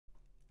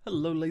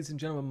Hello ladies and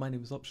gentlemen, my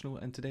name is Optional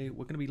and today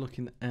we're going to be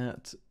looking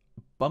at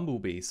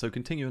Bumblebee. So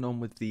continuing on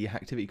with the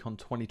Hacktivitycon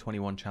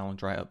 2021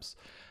 challenge write-ups.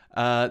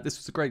 This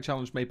was a great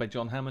challenge made by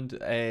John Hammond,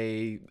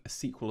 a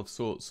sequel of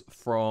sorts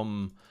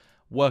from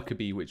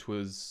Workerbee, which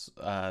was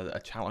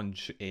a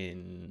challenge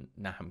in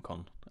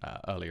NahamCon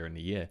earlier in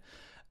the year.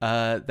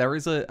 There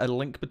is a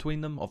link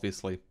between them,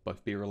 obviously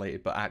both be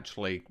related, but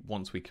actually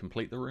once we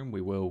complete the room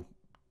we will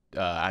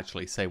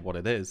actually say what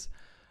it is.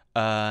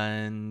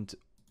 And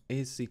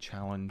is the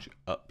challenge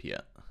up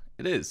yet?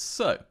 It is.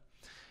 So,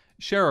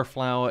 share a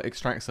flower,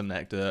 extract some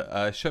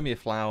nectar, show me a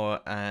flower,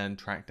 and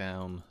track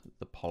down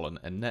the pollen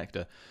and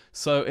nectar.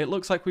 So it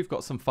looks like we've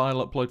got some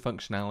file upload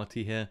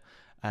functionality here,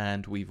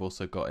 and we've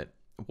also got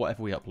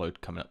whatever we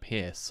upload coming up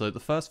here. So the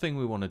first thing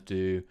we want to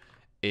do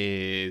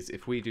is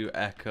if we do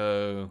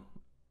echo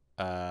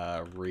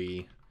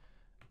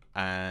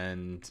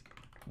and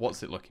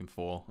what's it looking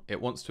for?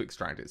 It wants to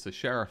extract it. So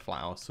share a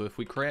flower. So if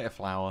we create a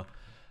flower,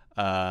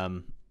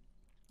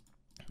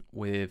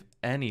 with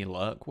any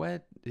luck,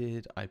 where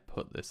did I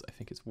put this? I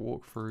think it's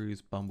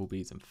walkthroughs,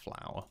 bumblebees, and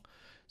flower.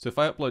 So if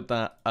I upload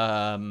that,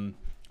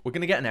 we're going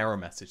to get an error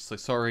message. So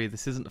sorry,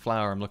 this isn't the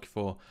flower I'm looking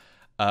for,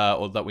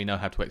 or that we know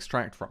how to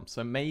extract from.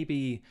 So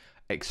maybe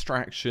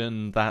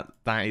extraction, that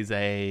is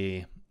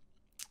a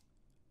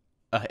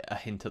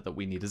hint that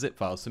we need a zip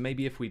file. So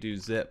maybe if we do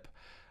zip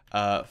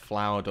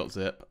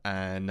flower.zip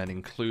and then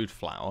include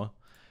flower,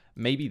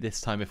 maybe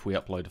this time if we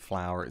upload a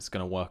flower, it's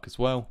going to work as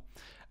well.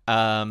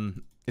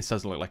 This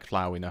doesn't look like a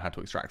flower we know how to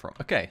extract from.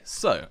 Okay,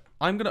 so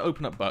I'm going to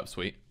open up Burp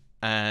Suite,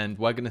 and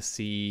we're going to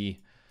see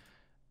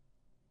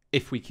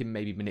if we can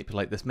maybe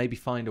manipulate this, maybe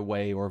find a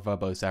way or a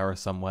verbose error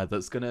somewhere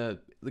that's going to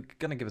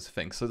give us a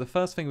thing. So the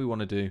first thing we want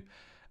to do,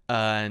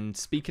 and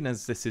speaking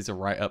as this is a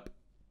write-up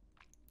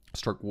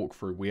stroke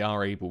walkthrough, we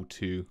are able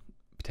to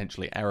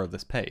potentially error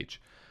this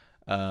page.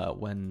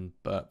 When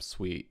Burp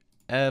Suite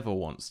ever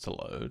wants to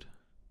load,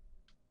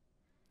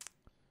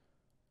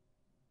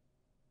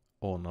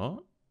 or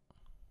not.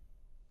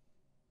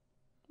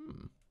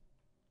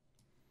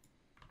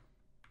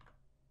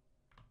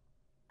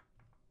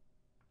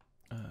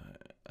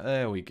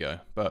 There we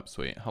go. Burp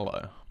Suite.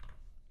 Hello.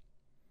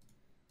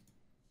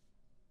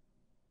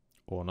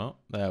 Or not.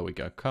 There we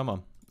go. Come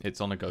on.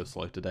 It's on a go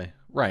slow today.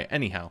 Right.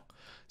 Anyhow.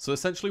 So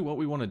essentially what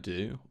we want to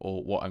do,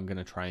 or what I'm going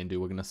to try and do,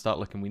 we're going to start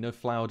looking. We know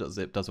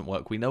flower.zip doesn't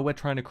work. We know we're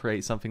trying to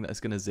create something that is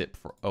going to zip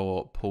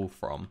or pull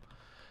from.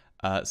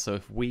 So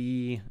if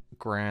we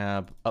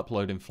grab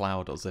upload in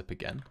flower.zip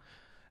again,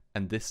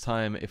 and this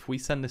time if we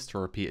send this to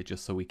a repeater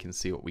just so we can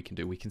see what we can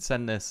do, we can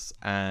send this,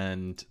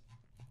 and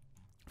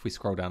if we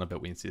scroll down a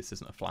bit we can see this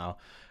isn't a flower.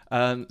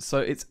 So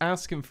it's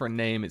asking for a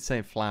name, it's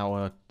saying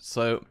flower.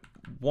 So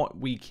what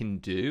we can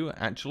do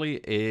actually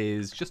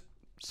is just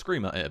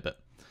scream at it a bit.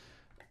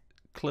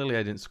 Clearly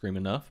I didn't scream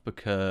enough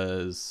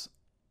because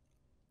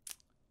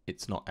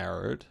it's not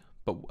errored,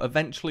 but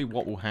eventually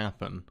what will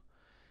happen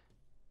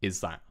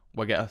is that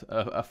we'll get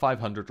a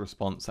 500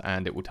 response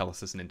and it will tell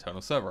us it's an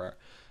internal server error.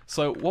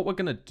 So what we're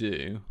going to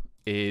do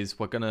is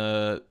we're going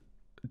to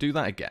do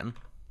that again,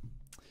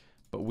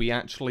 but we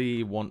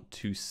actually want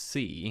to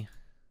see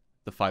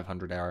the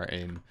 500 error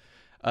in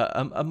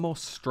a more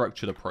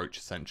structured approach,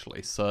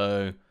 essentially.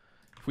 So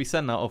if we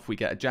send that off, we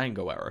get a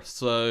Django error.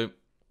 So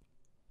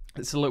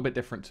it's a little bit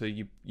different to,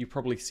 you've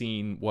probably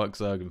seen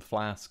workzerg and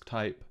flask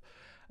type.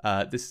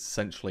 This is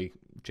essentially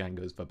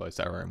Django's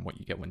verbose error and what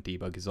you get when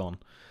debug is on.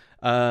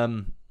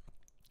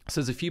 So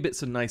there's a few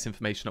bits of nice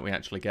information that we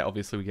actually get.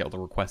 Obviously, we get all the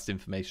request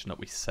information that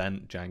we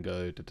sent,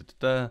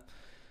 Django,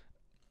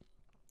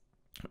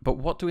 But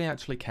what do we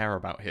actually care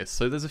about here?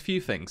 So there's a few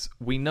things.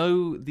 We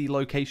know the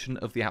location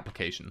of the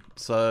application.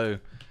 So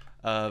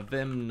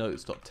vim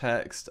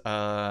notes.txt,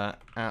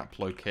 app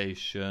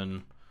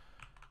location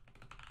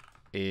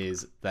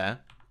is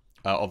there.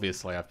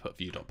 Obviously, I've put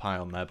view.py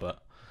on there,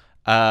 but...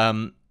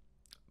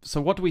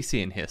 so what do we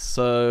see in here?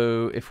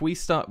 So if we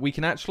start, we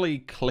can actually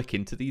click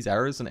into these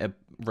errors and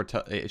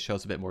it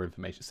shows a bit more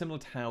information. Similar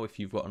to how if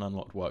you've got an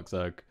unlocked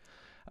workzerg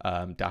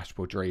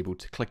dashboard, you're able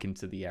to click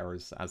into the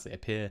errors as they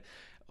appear.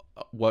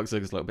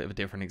 Workzerg is a little bit of a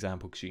different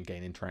example because you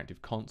can gain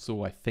interactive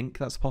console. I think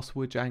that's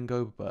possible with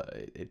Django, but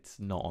it's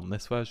not on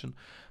this version.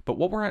 But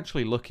what we're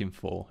actually looking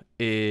for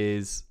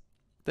is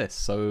this.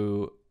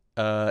 So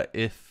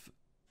if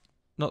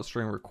not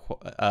string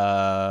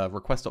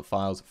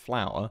request.files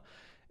flower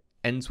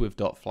ends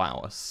with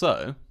 .flower.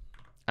 So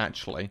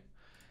actually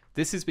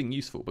this is being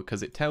useful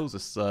because it tells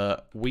us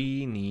that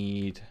we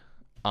need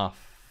our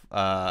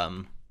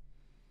come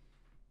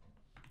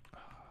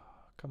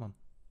on,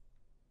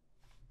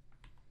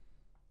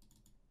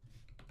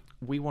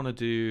 we want to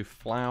do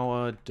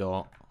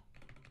flower.flower,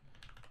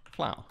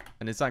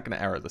 and is that going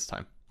to error this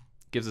time?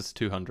 Gives us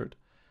 200.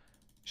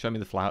 Show me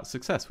the flower.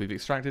 Success. We've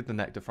extracted the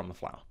nectar from the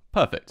flower.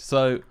 Perfect.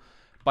 So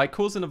by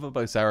causing a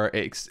verbose error,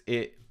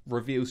 it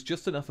reveals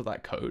just enough of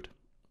that code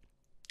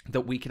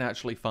that we can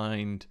actually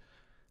find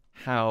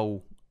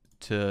how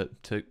to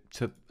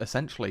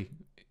essentially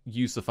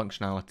use the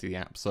functionality of the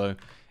app. So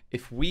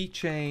if we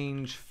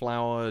change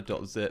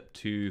flower.zip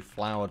to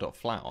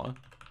flower.flower,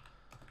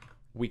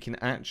 we can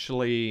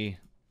actually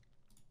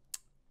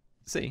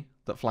see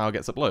that flower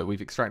gets uploaded.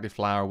 We've extracted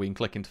flower, we can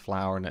click into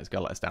flower, and it's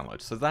going to let us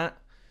download. So that,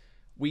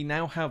 we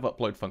now have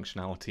upload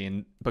functionality,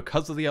 and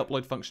because of the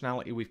upload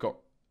functionality, we've got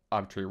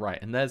arbitrary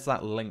write. And there's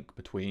that link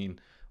between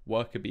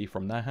Workerbee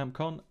from their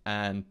HamCon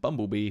and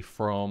Bumblebee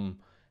from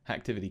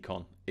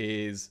Hacktivitycon.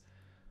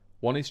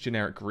 One is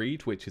generic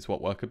read, which is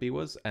what Workerbee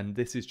was, and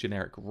this is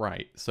generic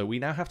write. So we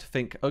now have to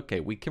think, okay,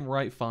 we can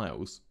write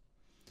files.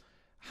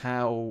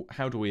 How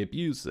do we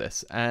abuse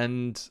this?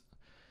 And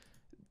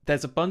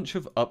there's a bunch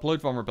of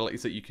upload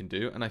vulnerabilities that you can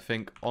do, and I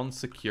think on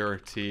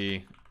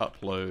security,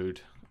 upload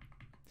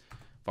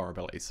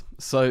vulnerabilities.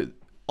 So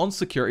on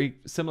security,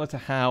 similar to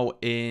how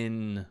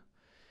in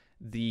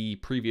the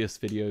previous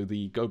video,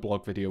 the Go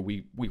blog video,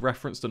 we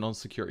referenced an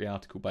on-security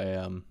article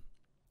by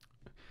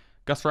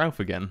Gus Ralph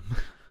again.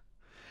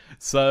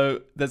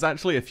 So there's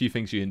actually a few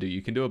things you can do.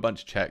 You can do a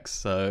bunch of checks.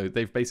 So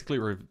they've basically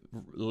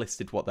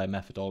listed what their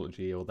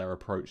methodology or their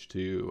approach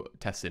to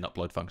testing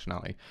upload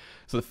functionality.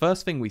 So the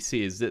first thing we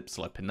see is zip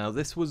slip. And now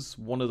this was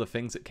one of the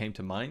things that came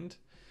to mind.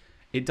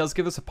 It does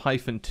give us a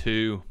Python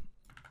 2,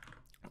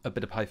 a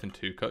bit of Python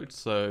 2 code.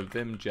 So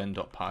vim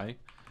gen.py.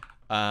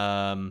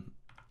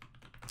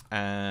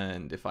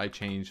 And if I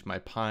change my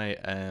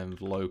pyenv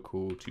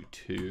local to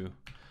 2,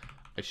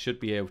 I should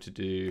be able to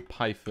do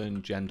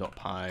python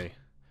gen.py.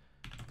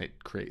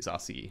 It creates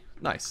RCE.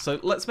 Nice. So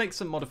let's make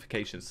some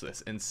modifications to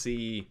this and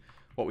see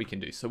what we can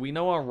do. So we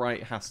know our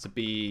write has to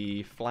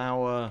be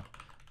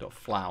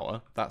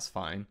flower.flower. That's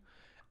fine.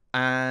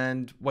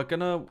 And we're going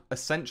to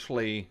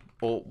essentially,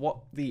 or what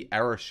the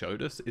error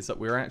showed us is that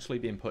we're actually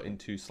being put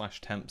into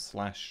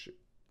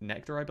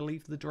 /temp/nectar, I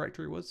believe the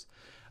directory was.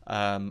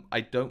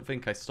 I don't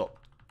think I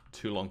stopped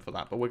too long for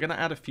that, but we're going to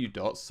add a few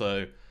dots.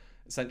 So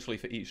essentially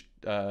for each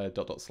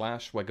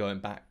 // we're going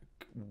back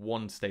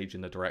one stage in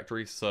the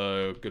directory.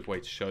 So a good way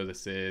to show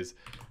this is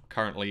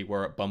currently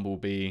we're at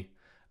Bumblebee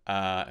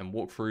and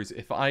walkthroughs.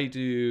 If I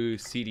do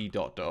cd ...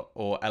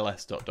 or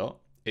ls ...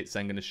 it's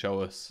then going to show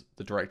us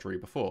the directory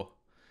before.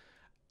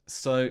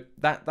 So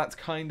that's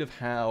kind of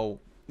how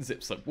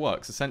zip-slip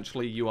works.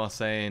 Essentially you are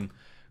saying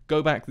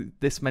go back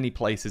this many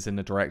places in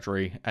the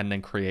directory and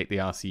then create the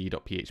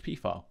rce.php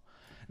file.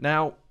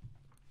 Now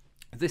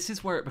this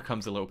is where it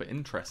becomes a little bit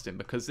interesting,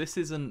 because this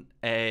isn't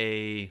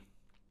a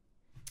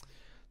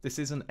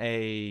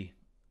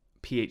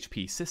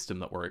PHP system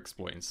that we're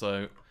exploiting.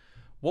 So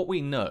what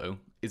we know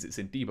is it's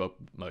in debug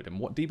mode, and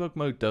what debug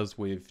mode does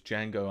with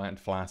Django and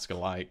Flask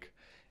alike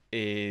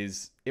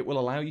is it will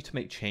allow you to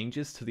make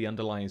changes to the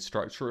underlying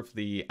structure of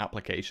the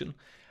application,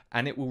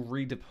 and it will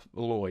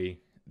redeploy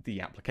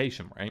the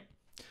application, right?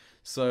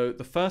 So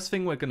the first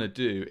thing we're going to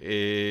do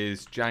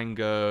is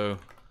Django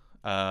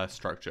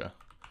Structure.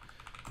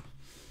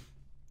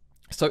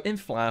 So in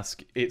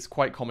Flask, it's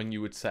quite common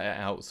you would set it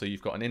out. So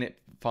you've got an init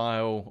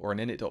file or an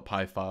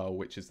init.py file,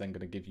 which is then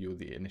going to give you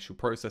the initial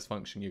process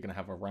function. You're going to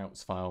have a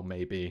routes file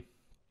maybe,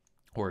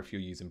 or if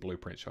you're using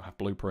blueprints, you'll have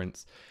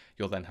blueprints.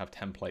 You'll then have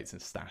templates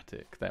and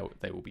static.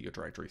 They will be your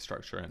directory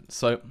structure. And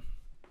so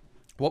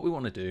what we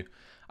want to do,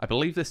 I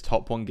believe this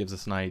top one gives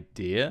us an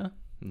idea.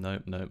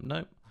 Nope.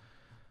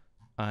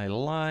 I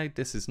lied.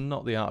 This is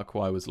not the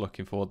article I was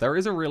looking for. There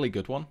is a really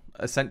good one.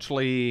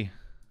 Essentially,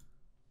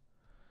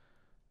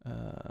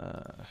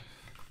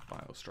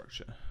 file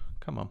structure.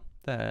 Come on.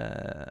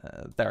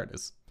 There it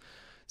is.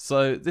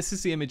 So this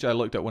is the image I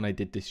looked at when I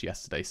did this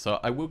yesterday. So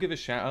I will give a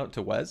shout out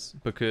to Wes,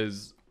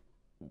 because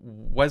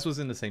Wes was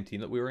in the same team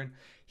that we were in.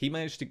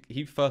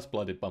 He first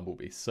blooded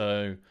Bumblebee.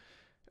 So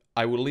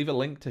I will leave a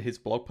link to his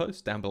blog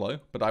post down below,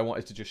 but I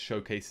wanted to just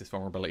showcase this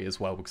vulnerability as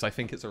well, because I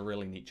think it's a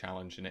really neat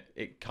challenge, and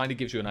it kind of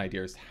gives you an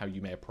idea as to how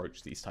you may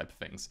approach these type of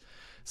things.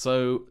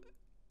 So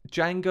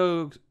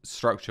Django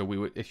Structure,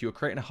 if you were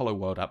creating a hello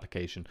world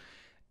application,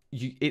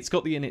 it's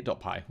got the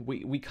init.py.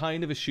 We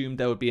kind of assumed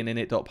there would be an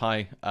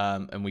init.py,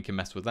 and we can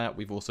mess with that.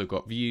 We've also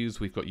got views,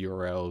 we've got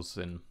URLs,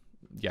 and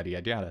yada,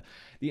 yada, yada.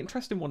 The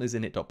interesting one is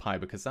init.py,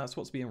 because that's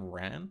what's being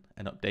ran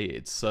and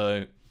updated.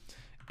 So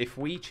if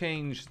we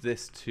change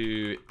this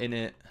to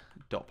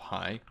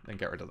init.py and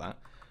get rid of that,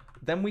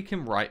 then we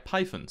can write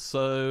Python.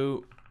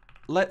 So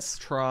let's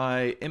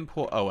try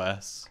import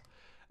os,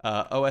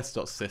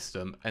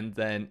 os.system, and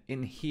then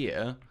in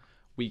here,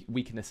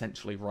 we can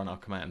essentially run our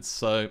commands.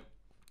 So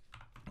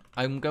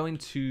I'm going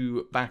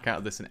to back out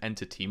of this and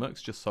enter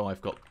tmux, just so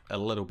I've got a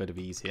little bit of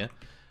ease here.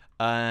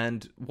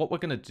 And what we're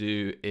going to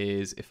do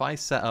is, if I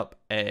set up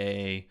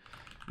a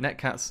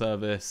netcat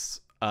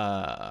service,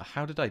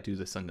 how did I do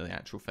this under the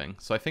actual thing?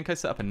 So I think I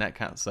set up a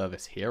netcat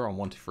service here on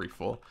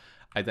 1234.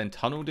 I then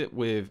tunneled it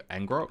with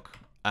ngrok,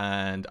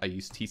 and I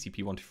used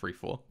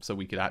TCP1234, so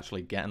we could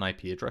actually get an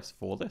IP address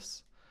for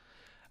this.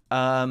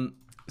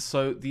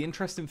 So the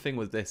interesting thing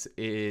with this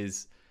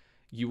is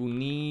you will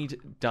need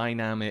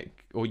you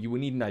will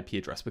need an IP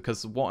address,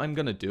 because what I'm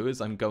going to do is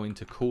I'm going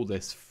to call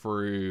this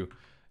through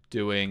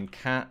doing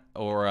cat,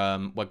 or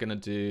we're going to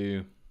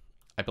do,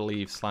 I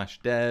believe,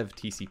 /dev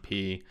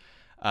TCP.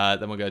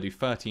 Then we're going to do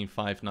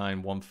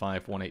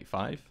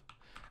 13.59.15185,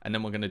 and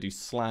then we're going to do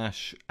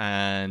slash,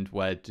 and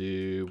we'll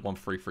do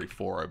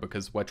 13340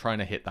 because we're trying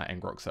to hit that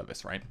ngrok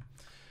service, right?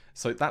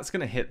 So that's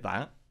going to hit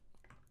that.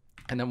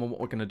 And then what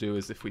we're going to do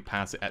is if we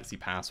pass it etc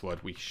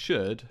password, we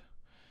should,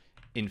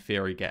 in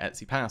theory, get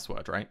etc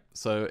password, right?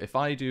 So if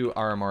I do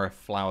rmrf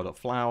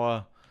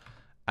flower.flower,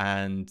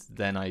 and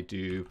then I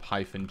do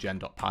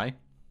 -gen.py,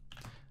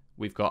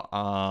 we've got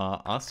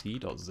our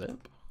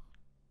rc.zip.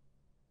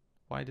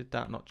 Why did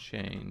that not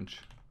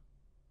change?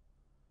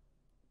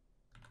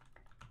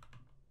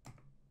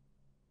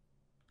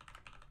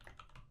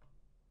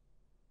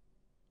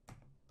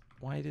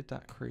 Why did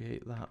that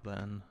create that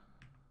then?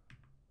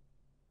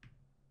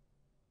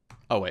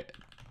 Oh wait,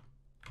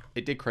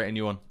 it did create a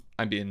new one.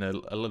 I'm being a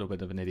little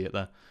bit of an idiot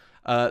there.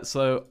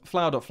 So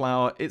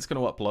flower.flower, it's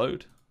going to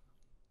upload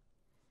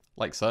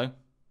like so.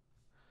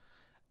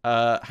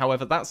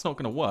 However, that's not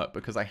going to work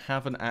because I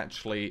haven't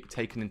actually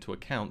taken into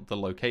account the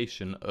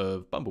location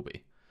of Bumblebee.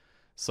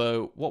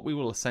 So what we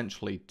will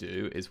essentially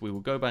do is we will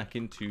go back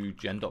into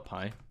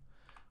gen.py.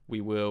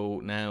 We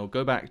will now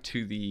go back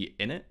to the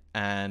init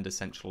and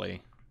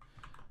essentially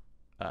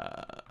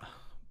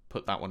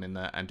put that one in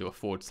there and do a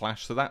 /.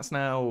 So that's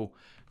now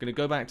going to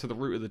go back to the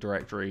root of the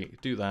directory,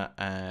 do that,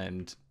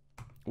 and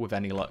with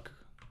any luck,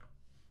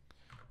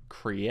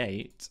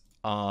 create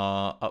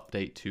our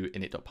update to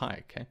init.py.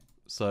 Okay,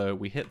 so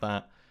we hit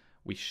that.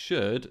 We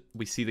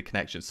see the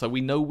connection. So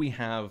we know we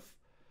have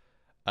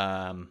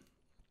that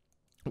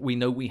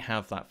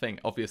thing.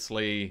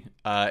 Obviously,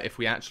 if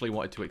we actually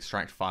wanted to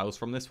extract files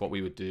from this, what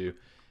we would do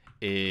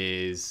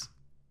is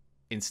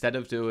instead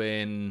of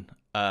doing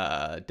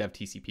dev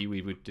TCP,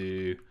 we would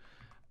do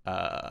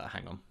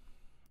hang on,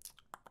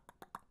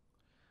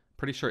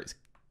 pretty sure it's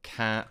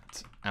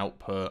cat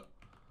output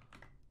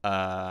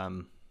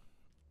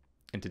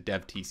into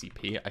dev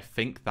TCP. I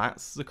think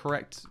that's the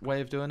correct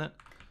way of doing it.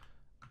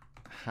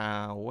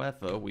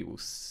 However, we will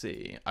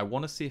see. I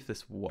want to see if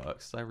this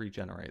works. Did I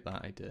regenerate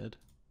that? I did.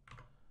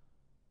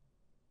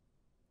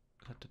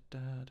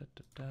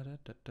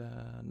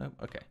 No,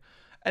 okay.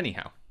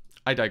 Anyhow,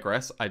 I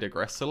digress.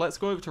 So let's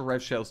go over to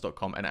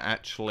revshells.com and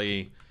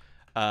actually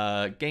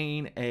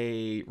gain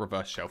a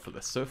reverse shell for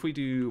this. So if we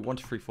do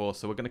 1234,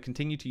 so we're going to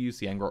continue to use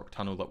the ngrok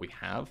tunnel that we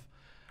have.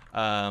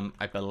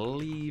 I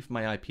believe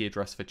my IP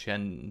address for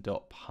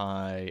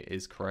gen.py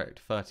is correct,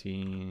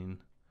 13.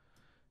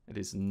 It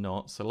is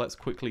not. So let's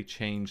quickly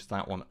change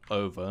that one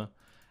over.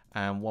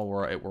 And while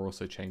we're at it, we'll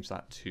also change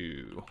that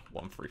to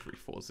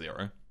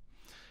 13340.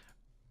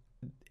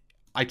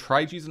 I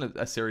tried using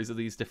a series of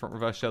these different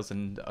reverse shells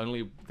and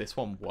only this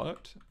one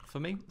worked for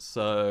me.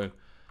 So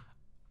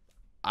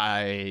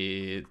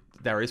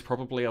there is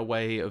probably a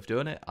way of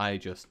doing it. I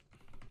just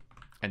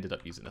ended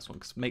up using this one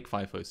because make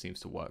FIFO seems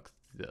to work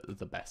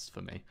the best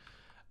for me.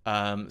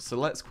 So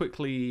let's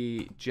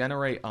quickly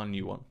generate our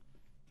new one.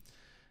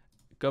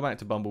 Go back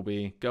to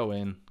Bumblebee, go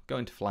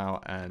into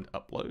Flower and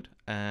upload.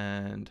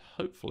 And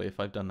hopefully if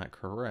I've done that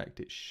correct,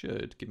 it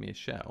should give me a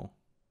shell.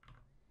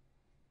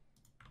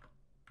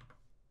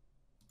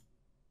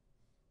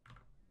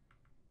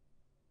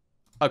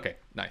 Okay,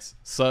 nice.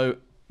 So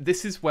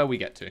this is where we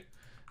get to.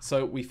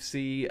 So we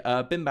see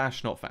bin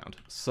bash not found.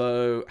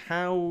 So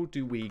how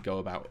do we go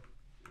about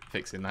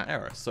fixing that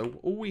error? So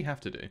all we have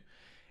to do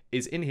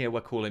is in here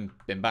we're calling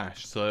bin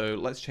bash. So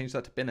let's change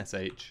that to bin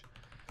sh,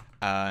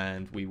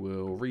 and we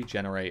will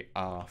regenerate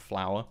our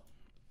flower,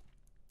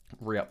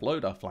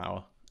 re-upload our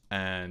flower,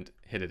 and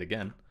hit it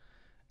again.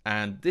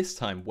 And this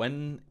time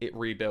when it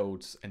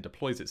rebuilds and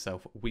deploys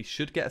itself, we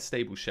should get a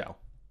stable shell.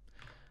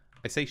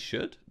 I say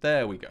should.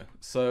 There we go.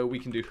 So we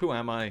can do who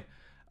am I?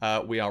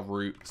 We are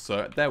root.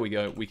 So there we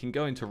go. We can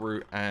go into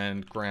root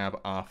and grab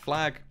our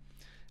flag,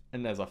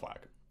 and there's our flag.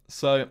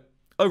 So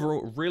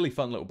overall, really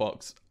fun little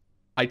box.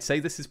 I'd say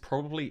this is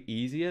probably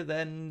easier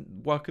than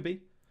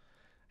Workerbee.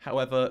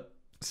 However,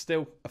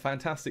 still a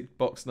fantastic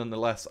box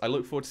nonetheless. I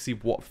look forward to see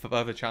what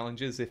further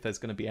challenges, if there's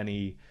going to be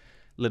any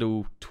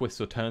little twists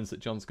or turns that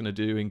John's going to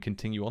do and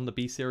continue on the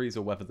B series,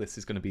 or whether this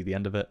is going to be the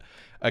end of it.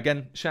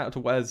 Again, shout out to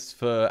Wes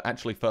for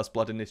actually first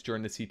blood in this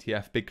during the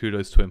CTF. Big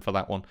kudos to him for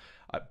that one.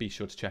 Be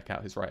sure to check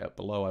out his write-up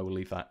below. I will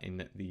leave that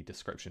in the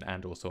description,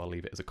 and also I'll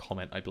leave it as a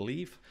comment, I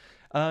believe.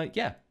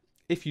 Yeah,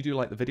 if you do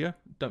like the video,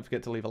 don't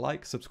forget to leave a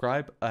like,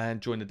 subscribe, and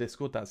join the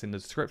Discord. That's in the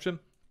description.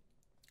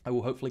 I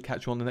will hopefully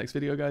catch you on the next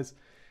video, guys.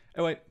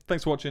 Anyway,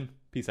 thanks for watching.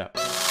 Peace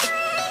out.